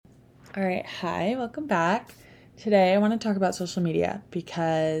All right, hi, welcome back. Today I want to talk about social media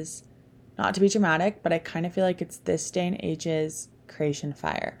because, not to be dramatic, but I kind of feel like it's this day and age's creation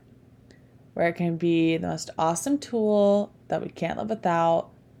fire, where it can be the most awesome tool that we can't live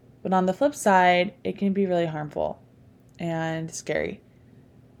without, but on the flip side, it can be really harmful and scary.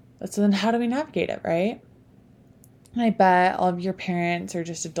 But so then, how do we navigate it, right? And I bet all of your parents or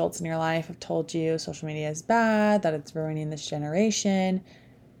just adults in your life have told you social media is bad, that it's ruining this generation,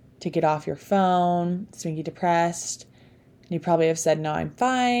 to get off your phone, it's making you depressed. And you probably have said, no, I'm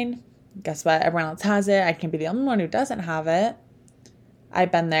fine. Guess what? Everyone else has it. I can't be the only one who doesn't have it.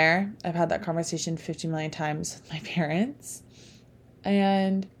 I've been there. I've had that conversation 50 million times with my parents.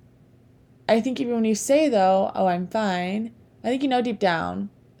 And I think even when you say, though, oh, I'm fine, I think you know deep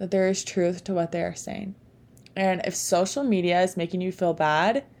down that there is truth to what they are saying. And if social media is making you feel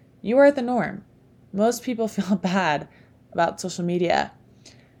bad, you are the norm. Most people feel bad about social media.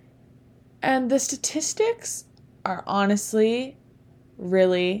 And the statistics are honestly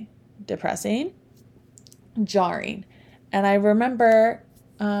really depressing, jarring. And I remember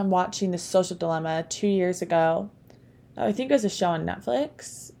watching The Social Dilemma 2 years ago. I think it was a show on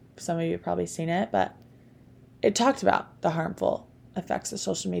Netflix. Some of you have probably seen it, but it talked about the harmful effects of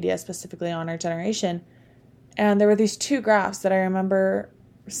social media, specifically on our generation. And there were these two graphs that I remember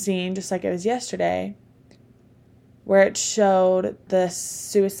seeing just like it was yesterday, where it showed the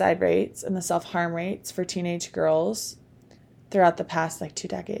suicide rates and the self-harm rates for teenage girls throughout the past 2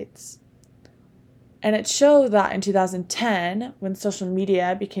 decades. And it showed that in 2010, when social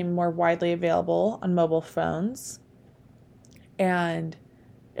media became more widely available on mobile phones, and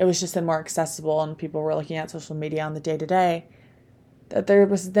it was just then more accessible and people were looking at social media on the day-to-day, that there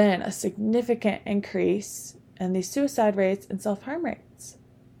was then a significant increase in these suicide rates and self-harm rates.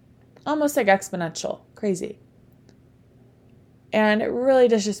 Almost like exponential. Crazy. And it really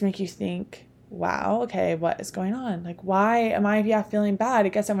does just make you think, wow, okay, what is going on? Why am I feeling bad? I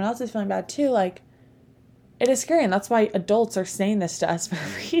guess everyone else is feeling bad too. It is scary. And that's why adults are saying this to us for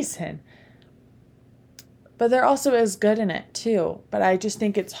a reason. But there also is good in it too. But I just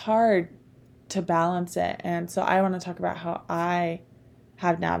think it's hard to balance it. And so I want to talk about how I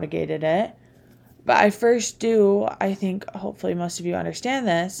have navigated it. But I first I think hopefully most of you understand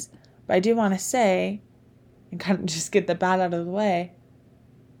this, but I do want to say, and kind of just get the bad out of the way,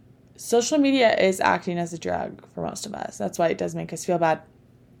 social media is acting as a drug for most of us. That's why it does make us feel bad.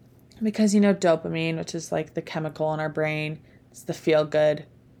 Because, dopamine, which is the chemical in our brain, it's the feel-good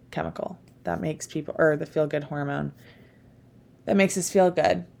chemical that makes people, or the feel-good hormone, that makes us feel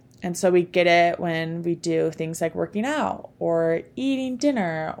good. And so we get it when we do things like working out or eating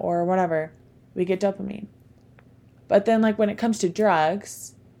dinner or whatever. We get dopamine. But then, when it comes to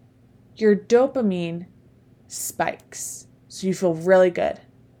drugs, your dopamine spikes. So you feel really good.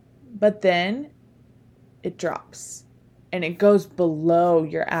 But then it drops and it goes below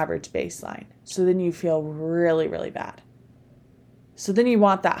your average baseline. So then you feel really, really bad. So then you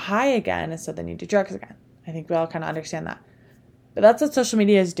want that high again, and so then you do drugs again. I think we all kind of understand that. But that's what social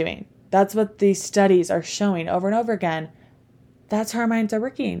media is doing. That's what these studies are showing over and over again. That's how our minds are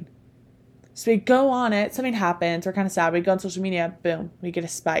working. So we go on it, something happens, we're kind of sad, we go on social media, boom, we get a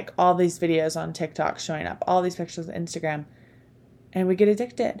spike. All these videos on TikTok showing up, all these pictures on Instagram, and we get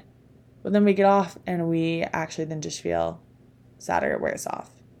addicted. But then we get off and we actually then just feel sadder, it wears off,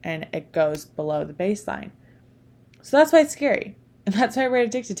 and it goes below the baseline. So that's why it's scary, and that's why we're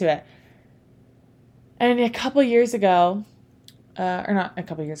addicted to it. And a couple years ago, or not a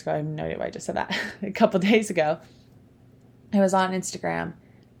couple years ago, I have no idea why I just said that. A couple days ago, I was on Instagram.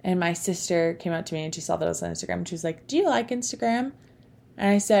 And my sister came up to me and she saw that I was on Instagram. And she was like, do you like Instagram?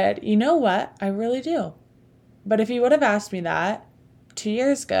 And I said, you know what? I really do. But if you would have asked me that 2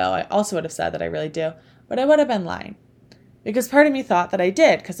 years ago, I also would have said that I really do. But I would have been lying. Because part of me thought that I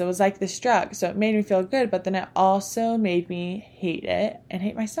did because it was like this drug. So it made me feel good. But then it also made me hate it and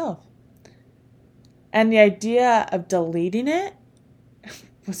hate myself. And the idea of deleting it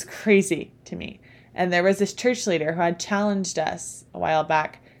was crazy to me. And there was this church leader who had challenged us a while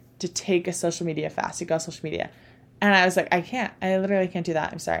back to take a social media fast, to go social media. And I was like, I can't. I literally can't do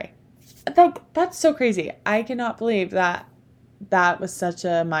that. I'm sorry. That's so crazy. I cannot believe that was such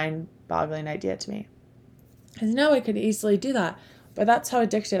a mind-boggling idea to me. Because no, I could easily do that. But that's how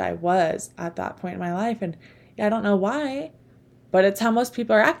addicted I was at that point in my life. And I don't know why, but it's how most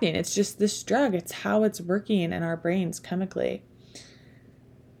people are acting. It's just this drug. It's how it's working in our brains chemically.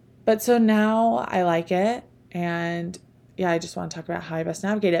 But so now I like it. And I just want to talk about how I best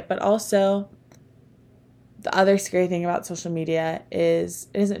navigate it. But also, the other scary thing about social media is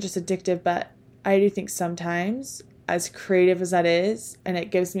it isn't just addictive, but I do think sometimes as creative as that is, and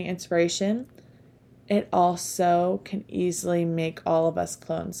it gives me inspiration, it also can easily make all of us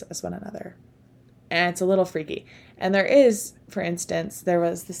clones as one another. And it's a little freaky. And there is, for instance, there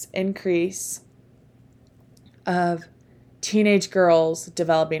was this increase of teenage girls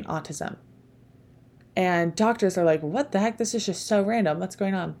developing autism. And doctors are like, what the heck? This is just so random. What's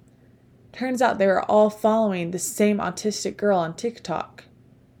going on? Turns out they were all following the same autistic girl on TikTok.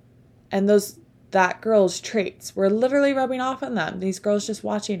 And that girl's traits were literally rubbing off on them. These girls just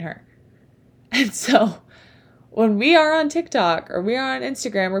watching her. And so when we are on TikTok or we are on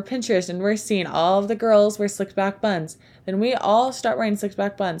Instagram or Pinterest and we're seeing all of the girls wear slicked back buns, then we all start wearing slicked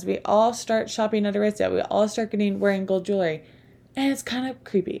back buns. We all start shopping at Aritzia. We all start wearing gold jewelry. And it's kind of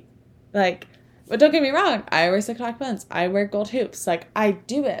creepy. Like, but don't get me wrong, I wear slicked back buns. I wear gold hoops. Like, I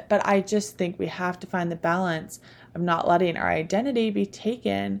do it. But I just think we have to find the balance of not letting our identity be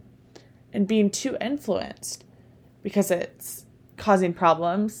taken and being too influenced because it's causing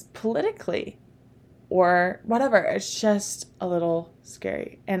problems politically or whatever. It's just a little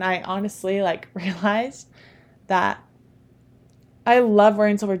scary. And I honestly realized that I love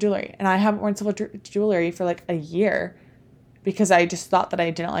wearing silver jewelry, and I haven't worn silver jewelry for a year because I just thought that I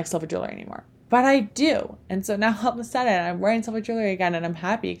didn't like silver jewelry anymore. But I do. And so now all of a sudden I'm wearing silver jewelry again, and I'm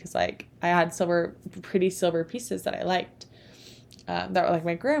happy because I had pretty silver pieces that I liked that were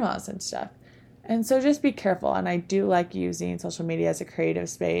my grandma's and stuff. And so just be careful. And I do like using social media as a creative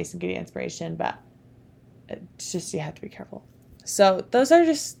space and getting inspiration, but it's just, you have to be careful. So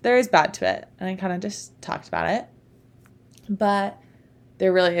there is bad to it. And I kind of just talked about it, but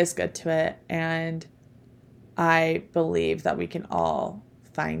there really is good to it. And I believe that we can all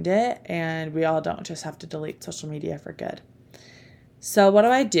find it, and we all don't just have to delete social media for good. So what do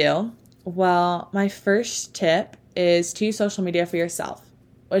I do? Well, my first tip is to use social media for yourself,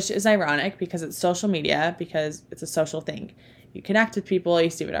 which is ironic because it's social media, because it's a social thing. You connect with people, you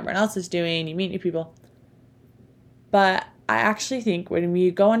see what everyone else is doing, you meet new people. But I actually think when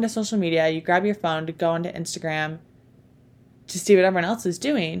you go onto social media, you grab your phone to go onto Instagram to see what everyone else is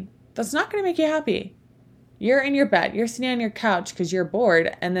doing, that's not going to make you happy. You're in your bed, you're sitting on your couch because you're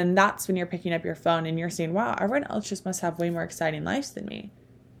bored, and then that's when you're picking up your phone and you're saying, wow, everyone else just must have way more exciting lives than me.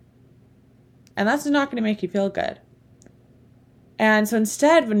 And that's not going to make you feel good. And so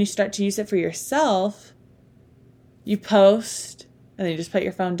instead, when you start to use it for yourself, you post and then you just put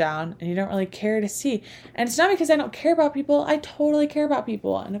your phone down and you don't really care to see. And it's not because I don't care about people. I totally care about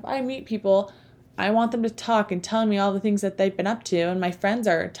people. And if I meet people, I want them to talk and tell me all the things that they've been up to. And my friends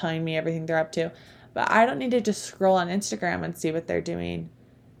are telling me everything they're up to. But I don't need to just scroll on Instagram and see what they're doing.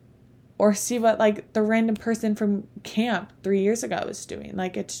 Or see what the random person from camp 3 years ago was doing.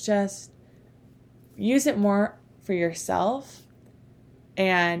 It's just, use it more for yourself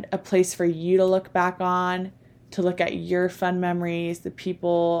and a place for you to look back on, to look at your fun memories, the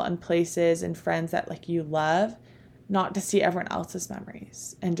people and places and friends that you love, not to see everyone else's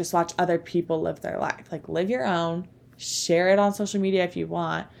memories and just watch other people live their life. Live your own, share it on social media if you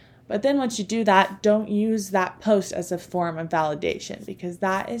want. But then once you do that, don't use that post as a form of validation, because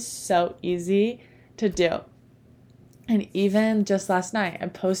that is so easy to do. And even just last night, I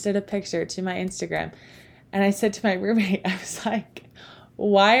posted a picture to my Instagram and I said to my roommate, I was like,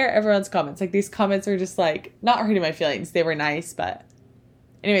 why are everyone's comments? These comments are just not hurting my feelings. They were nice, but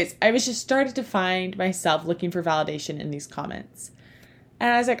anyways, I was just started to find myself looking for validation in these comments.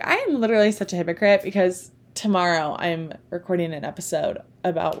 And I was like, I am literally such a hypocrite because tomorrow I'm recording an episode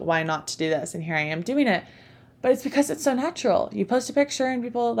about why not to do this, and here I am doing it. But it's because it's so natural. You post a picture and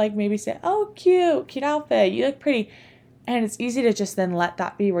people maybe say, oh, cute outfit, you look pretty. And it's easy to just then let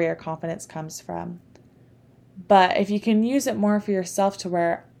that be where your confidence comes from. But if you can use it more for yourself to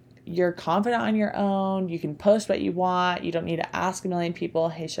where you're confident on your own, you can post what you want, you don't need to ask a million people,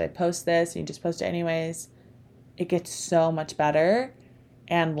 hey, should I post this? And you just post it anyways. It gets so much better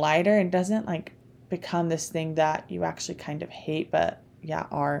and lighter and doesn't become this thing that you actually kind of hate, but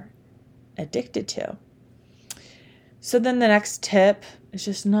are addicted to. So then the next tip is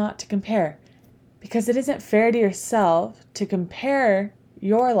just not to compare, because it isn't fair to yourself to compare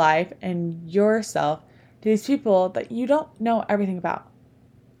your life and yourself to these people that you don't know everything about.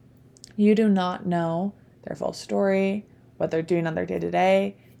 You do not know their full story, what they're doing on their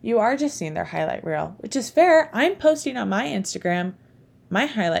day-to-day. You are just seeing their highlight reel, which is fair. I'm posting on my Instagram my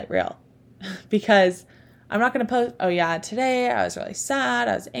highlight reel because I'm not going to post, oh yeah, today I was really sad,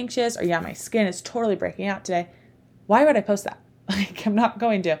 I was anxious, or yeah, my skin is totally breaking out today. Why would I post that? I'm not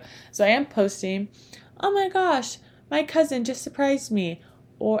going to. So I am posting, oh my gosh, my cousin just surprised me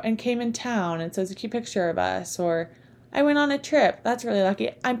and came in town and says a cute picture of us, or I went on a trip. That's really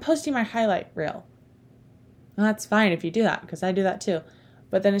lucky. I'm posting my highlight reel. And that's fine if you do that, because I do that too.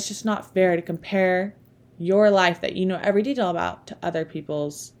 But then it's just not fair to compare your life that you know every detail about to other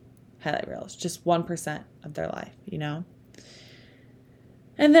people's highlight reels, just 1% of their life, you know?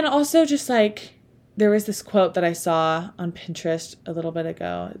 And then also just like, there was this quote that I saw on Pinterest a little bit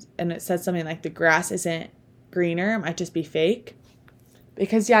ago, and it said something like, the grass isn't greener, it might just be fake.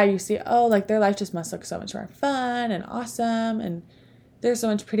 Because yeah, you see, oh, like their life just must look so much more fun and awesome, and they're so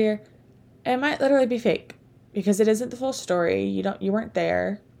much prettier. It might literally be fake, because it isn't the full story. You weren't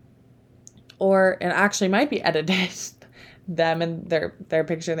there. Or it actually might be edited, them and their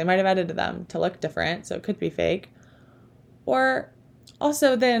picture. They might have edited them to look different, so it could be fake. Or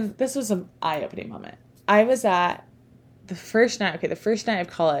also then, this was an eye-opening moment. I was at the first night of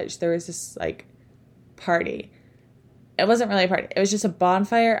college, there was this like party. It wasn't really a party. It was just a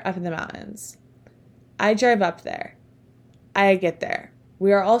bonfire up in the mountains. I drive up there. I get there.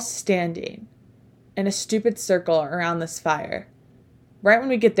 We are all standing in a stupid circle around this fire. Right when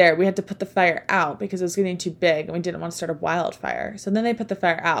we get there, we had to put the fire out because it was getting too big and we didn't want to start a wildfire. So then they put the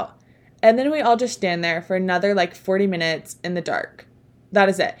fire out. And then we all just stand there for another like 40 minutes in the dark. That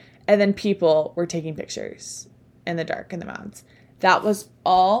is it. And then people were taking pictures in the dark in the mountains. That was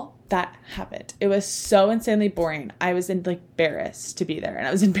all that happened. It was so insanely boring. I was embarrassed to be there, and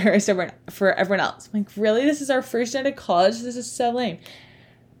I was embarrassed for everyone else. I'm like, really? This is our first night of college? This is so lame.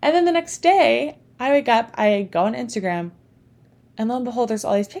 And then the next day, I wake up, I go on Instagram, and lo and behold, there's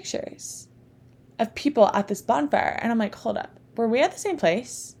all these pictures of people at this bonfire. And I'm like, hold up. Were we at the same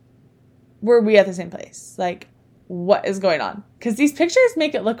place? Like, what is going on? Because these pictures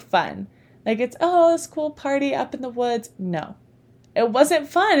make it look fun. Like, it's, oh, this cool party up in the woods. No, it wasn't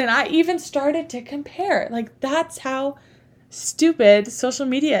fun. And I even started to compare. Like, that's how stupid social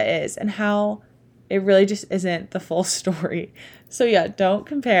media is and how it really just isn't the full story. So yeah, don't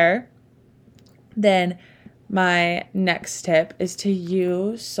compare. Then my next tip is to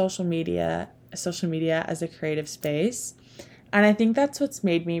use social media as a creative space. And I think that's what's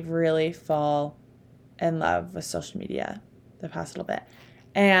made me really fall in love with social media the past little bit.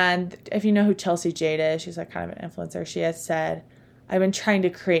 And if you know who Chelsea Jade is, she's like kind of an influencer. She has said, I've been trying to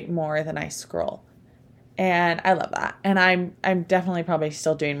create more than I scroll. And I love that. And I'm definitely probably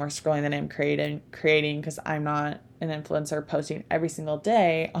still doing more scrolling than I'm creating because I'm not an influencer posting every single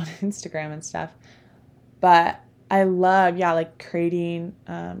day on Instagram and stuff. But I love, creating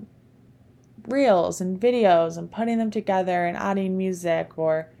reels and videos and putting them together and adding music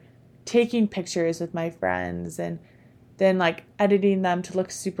or taking pictures with my friends and then editing them to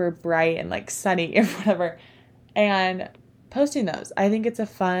look super bright and sunny or whatever and posting those. I think it's a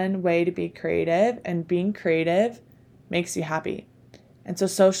fun way to be creative, and being creative makes you happy. And so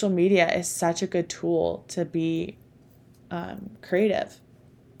social media is such a good tool to be creative.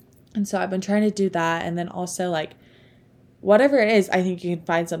 And so I've been trying to do that. And then also whatever it is, I think you can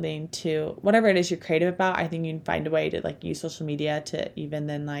find something to, whatever it is you're creative about, I think you can find a way to use social media to even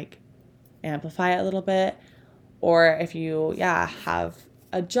then amplify it a little bit. Or if you, have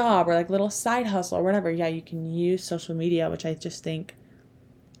a job or little side hustle or whatever, you can use social media, which I just think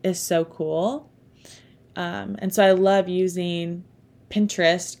is so cool. And so I love using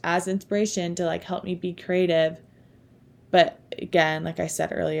Pinterest as inspiration to help me be creative. But again, like I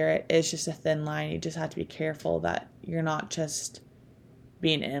said earlier, it is just a thin line. You just have to be careful that you're not just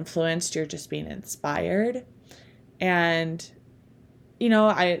being influenced, you're just being inspired. And,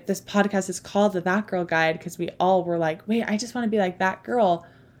 this podcast is called the That Girl Guide because we all were like, wait, I just want to be like that girl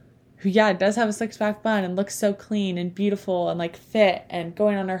who, does have a six-pack bun and looks so clean and beautiful and fit and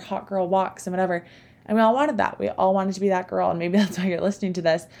going on her hot girl walks and whatever. And we all wanted that. We all wanted to be that girl. And maybe that's why you're listening to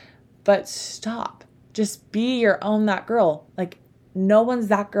this. But stop. Just be your own that girl. No one's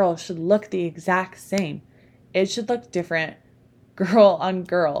that girl should look the exact same. It should look different, girl on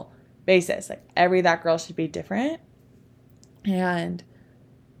girl basis. Every that girl should be different. And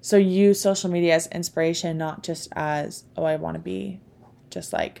so use social media as inspiration, not just as, oh, I want to be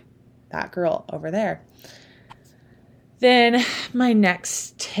just like that girl over there. Then my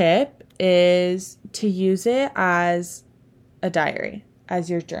next tip is to use it as a diary, as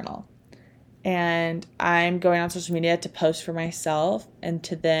your journal. And I'm going on social media to post for myself and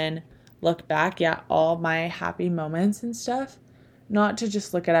to then look back at all my happy moments and stuff, not to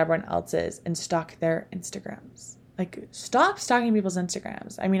just look at everyone else's and stalk their Instagrams. Stop stalking people's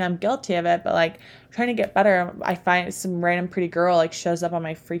Instagrams. I mean, I'm guilty of it, but trying to get better. I find some random pretty girl shows up on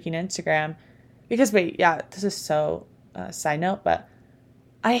my freaking Instagram because this is so side note, but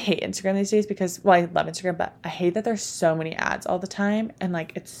I hate Instagram these days because, well, I love Instagram, but I hate that there's so many ads all the time and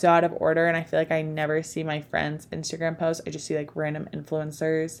like it's so out of order. And I feel like I never see my friends' Instagram posts. I just see like random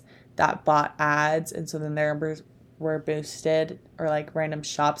influencers that bought ads. And so then their numbers were boosted, or like random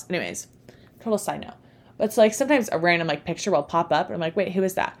shops. Anyways, total side note. But it's like sometimes a random like picture will pop up and I'm like, wait, who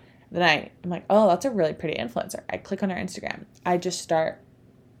is that? Then I'm like, oh, that's a really pretty influencer. I click on her Instagram. I just start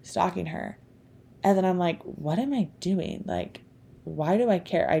stalking her. And then I'm like, what am I doing? Like, why do I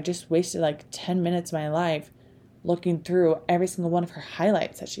care? I just wasted like 10 minutes of my life looking through every single one of her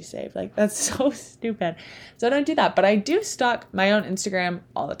highlights that she saved. Like, that's so stupid. So I don't do that. But I do stalk my own Instagram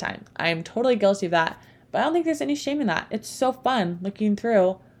all the time. I'm totally guilty of that. But I don't think there's any shame in that. It's so fun looking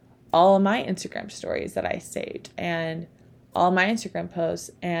through all of my Instagram stories that I saved and all my Instagram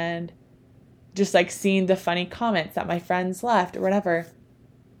posts and just like seeing the funny comments that my friends left or whatever.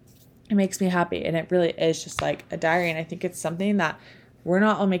 It makes me happy, and it really is just like a diary. And I think it's something that we're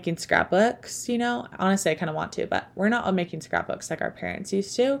not all making scrapbooks, you know. Honestly, I kind of want to, but we're not all making scrapbooks like our parents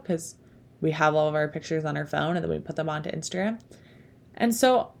used to, because we have all of our pictures on our phone and then we put them onto Instagram. And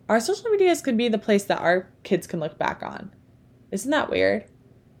so our social medias can be the place that our kids can look back on. Isn't that weird?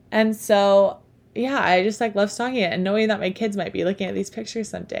 And so, yeah, I just like love stalking it and knowing that my kids might be looking at these pictures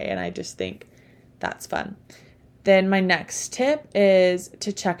someday. And I just think that's fun. Then my next tip is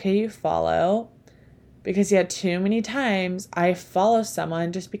to check who you follow, because yeah, too many times I follow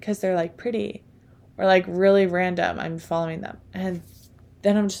someone just because they're like pretty or like really random. I'm following them. And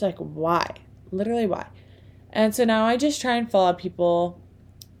then I'm just like, why? Literally why? And so now I just try and follow people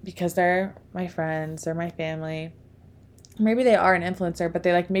because they're my friends or my family. Maybe they are an influencer, but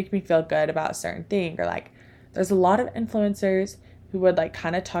they like make me feel good about a certain thing. Or like there's a lot of influencers who would like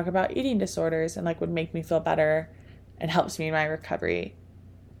kind of talk about eating disorders and like would make me feel better and helps me in my recovery.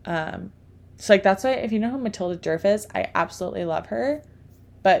 So like that's why, if you know who Matilda Djerf is, I absolutely love her,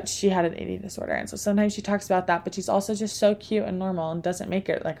 but she had an eating disorder. And so sometimes she talks about that, but she's also just so cute and normal and doesn't make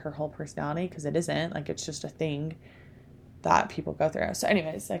it like her whole personality, because it isn't. Like it's just a thing that people go through. So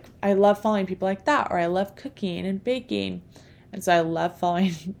anyways, like I love following people like that, or I love cooking and baking. And so I love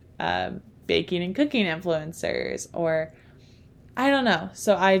following baking and cooking influencers, or I don't know.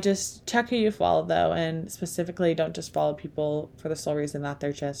 So I just check who you follow, though, and specifically don't just follow people for the sole reason that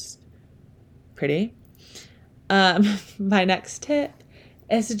they're just pretty. My next tip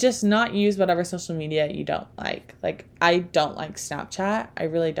is to just not use whatever social media you don't like. Like, I don't like Snapchat. I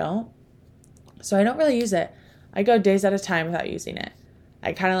really don't. So I don't really use it. I go days at a time without using it.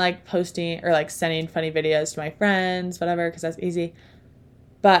 I kind of like posting or like sending funny videos to my friends, whatever, because that's easy.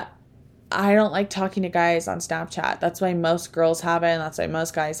 But I don't like talking to guys on Snapchat. That's why most girls have it, and that's why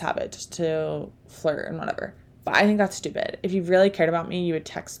most guys have it, just to flirt and whatever. But I think that's stupid. If you really cared about me, you would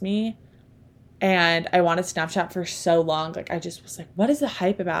text me. And I wanted Snapchat for so long. Like, I just was like, what is the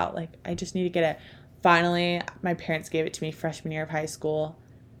hype about? Like, I just need to get it. Finally, my parents gave it to me freshman year of high school.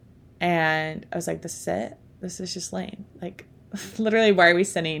 And I was like, this is it? This is just lame. Like, literally, why are we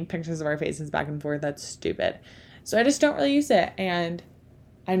sending pictures of our faces back and forth? That's stupid. So I just don't really use it. And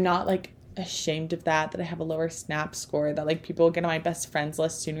I'm not, like, ashamed of that I have a lower Snap score, that like people get on my best friends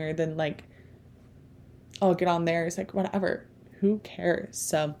list sooner than like I'll get on theirs. Like, whatever, who cares?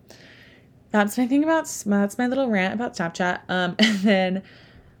 So that's my thing about, that's my little rant about Snapchat. And then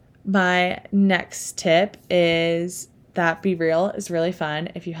my next tip is that Be Real is really fun.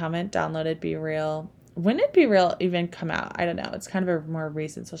 If you haven't downloaded Be Real, when did Be Real even come out? I don't know. It's kind of a more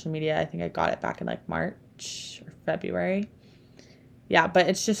recent social media. I think I got it back in like March or February. Yeah, but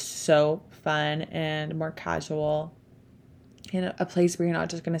it's just so fun and more casual, in a place where you're not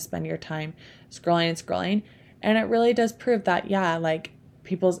just going to spend your time scrolling and scrolling. And it really does prove that, yeah, like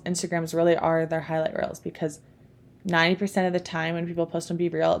people's Instagrams really are their highlight reels, because 90% of the time when people post on Be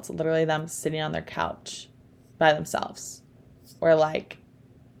Real, it's literally them sitting on their couch by themselves, or like,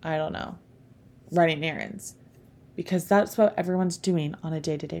 I don't know, running errands, because that's what everyone's doing on a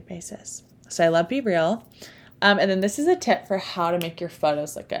day-to-day basis. So I love Be Real. And then this is a tip for how to make your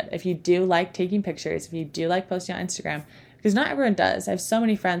photos look good. If you do like taking pictures, if you do like posting on Instagram, because not everyone does. I have so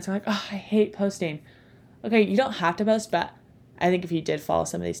many friends who are like, oh, I hate posting. Okay, you don't have to post, but I think if you did follow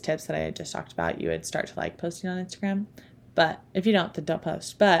some of these tips that I just talked about, you would start to like posting on Instagram. But if you don't, then don't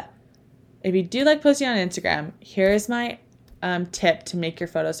post. But if you do like posting on Instagram, here's my tip to make your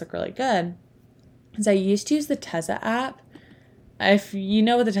photos look really good. Is I used to use the Tezza app. If you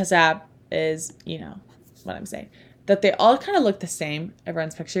know what the Tezza app is, you know what I'm saying, that they all kind of look the same,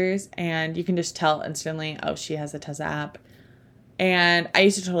 everyone's pictures, and you can just tell instantly, oh, she has the Tezza app. And I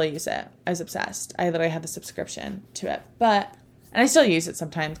used to totally use it. I was obsessed. I literally had the subscription to it, and I still use it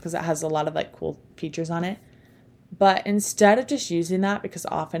sometimes because it has a lot of like cool features on it. But instead of just using that, because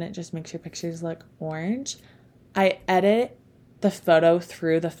often it just makes your pictures look orange, I edit the photo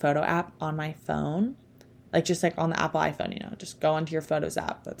through the photo app on my phone. Like just like on the Apple iPhone, just go into your Photos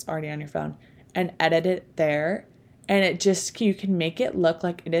app that's already on your phone and edit it there. And it just, you can make it look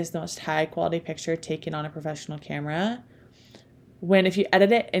like it is the most high quality picture taken on a professional camera. When if you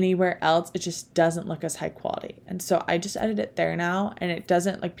edit it anywhere else, it just doesn't look as high quality. And so I just edit it there now, and it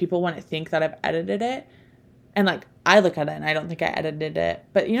doesn't, like, people wouldn't think that I've edited it. And like, I look at it and I don't think I edited it.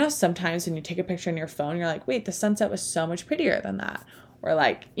 But sometimes when you take a picture on your phone, you're like, wait, the sunset was so much prettier than that. Or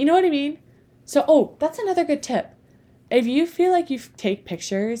like, you know what I mean? So, that's another good tip. If you feel like you take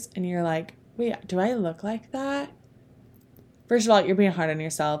pictures and you're like, wait, do I look like that? First of all, you're being hard on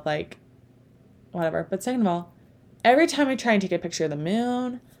yourself, like, whatever. But second of all, every time I try and take a picture of the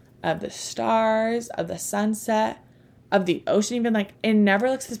moon, of the stars, of the sunset, of the ocean, even, like, it never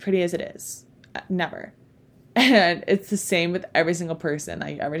looks as pretty as it is. Never. And it's the same with every single person.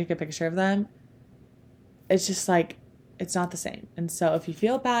 I ever take a picture of them, it's just like, it's not the same. And so if you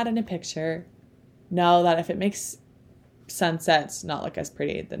feel bad in a picture, know that if it makes sunsets not look as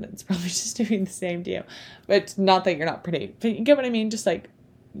pretty, then it's probably just doing the same to you. But not that you're not pretty, but you get what I mean? Just like,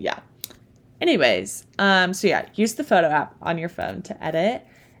 yeah. Anyways, so yeah, use the photo app on your phone to edit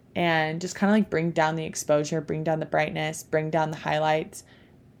and just kind of like bring down the exposure, bring down the brightness, bring down the highlights,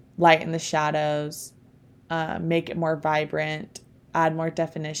 lighten the shadows, make it more vibrant, add more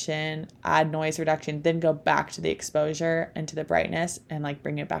definition, add noise reduction, then go back to the exposure and to the brightness and like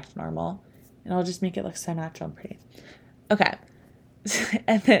bring it back to normal. And it'll just make it look so natural and pretty. Okay.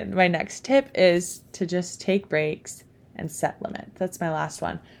 And then my next tip is to just take breaks and set limits. That's my last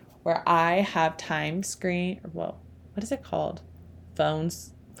one, where I have what is it called?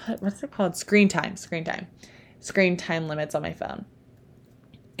 Phones. What's it called? Screen time limits on my phone.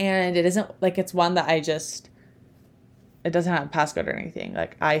 And it isn't like, it's one that it doesn't have a passcode or anything.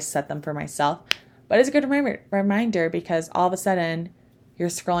 Like, I set them for myself, but it's a good reminder because all of a sudden you're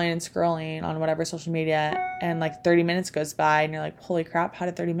scrolling on whatever social media and like 30 minutes goes by and you're like, holy crap, how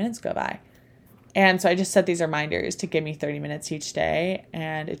did 30 minutes go by? And so I just set these reminders to give me 30 minutes each day,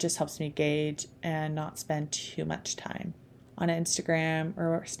 and it just helps me gauge and not spend too much time on Instagram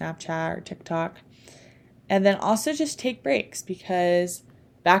or Snapchat or TikTok. And then also just take breaks, because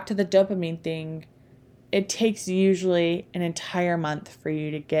back to the dopamine thing, it takes usually an entire month for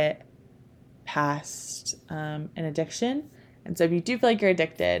you to get past an addiction. And so if you do feel like you're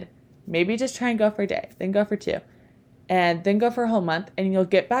addicted, maybe just try and go for a day, then go for 2, and then go for a whole month, and you'll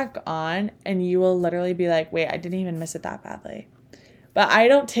get back on and you will literally be like, wait, I didn't even miss it that badly. But I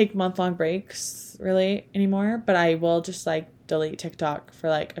don't take month-long breaks really anymore, but I will just like delete TikTok for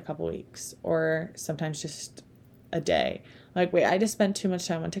like a couple weeks, or sometimes just a day. Like, wait, I just spent too much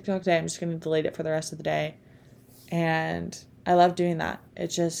time on TikTok today. I'm just going to delete it for the rest of the day. And I love doing that. It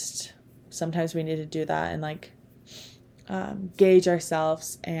just, sometimes we need to do that and like gauge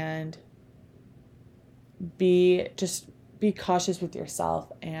ourselves and be cautious with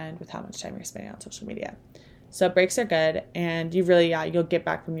yourself and with how much time you're spending on social media. So breaks are good, and you'll get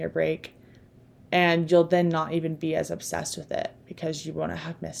back from your break, and you'll then not even be as obsessed with it because you won't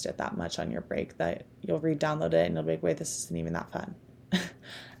have missed it that much on your break that you'll re-download it and you'll be like, wait, this isn't even that fun.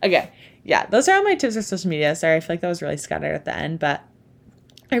 Okay. Yeah. Those are all my tips for social media. Sorry. I feel like that was really scattered at the end, but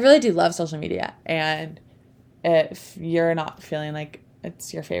I really do love social media. And if you're not feeling like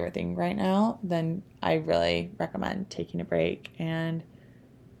it's your favorite thing right now, then I really recommend taking a break and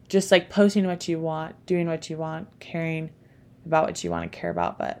just like posting what you want, doing what you want, caring about what you want to care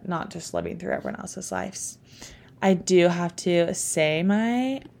about, but not just living through everyone else's lives. I do have to say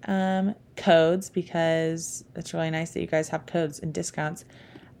my codes, because it's really nice that you guys have codes and discounts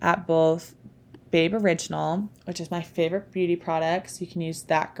at both Babe Original, which is my favorite beauty products. You can use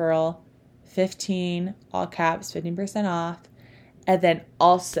That Girl 15, all caps, 15% off. And then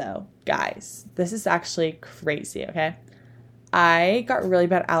also, guys, this is actually crazy, okay? I got really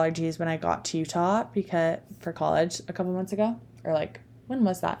bad allergies when I got to Utah for college a couple months ago. Or like, when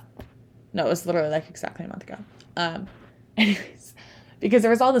was that? No, it was literally like exactly a month ago. Anyways, because there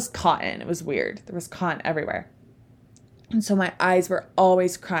was all this cotton. It was weird. There was cotton everywhere. And so my eyes were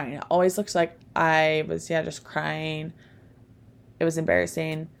always crying. It always looked like I was, just crying. It was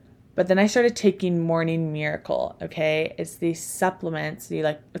embarrassing. But then I started taking Morning Miracle, okay? It's these supplements.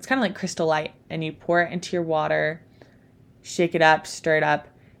 It's kind of like Crystal Light. And you pour it into your water, shake it up, stir it up.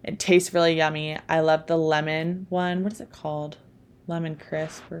 It tastes really yummy. I love the lemon one. What is it called? Lemon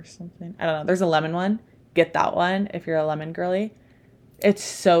crisp or something. I don't know. There's a lemon one. Get that one if you're a lemon girly. It's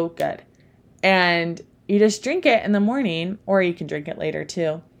so good. And you just drink it in the morning, or you can drink it later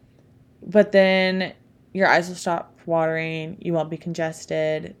too. But then your eyes will stop watering. You won't be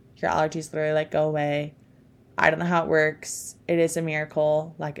congested. Your allergies literally like go away. I don't know how it works. It is a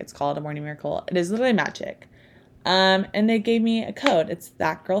miracle. Like, it's called a morning miracle. It is literally magic. And they gave me a code. It's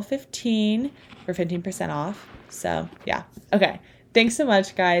ThatGirl15 for 15% off. So yeah. Okay. Thanks so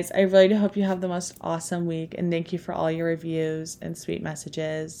much, guys. I really do hope you have the most awesome week. And thank you for all your reviews and sweet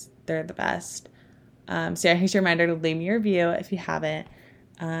messages. They're the best. So yeah, here's your reminder to leave me a review if you haven't.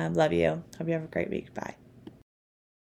 Love you. Hope you have a great week. Bye.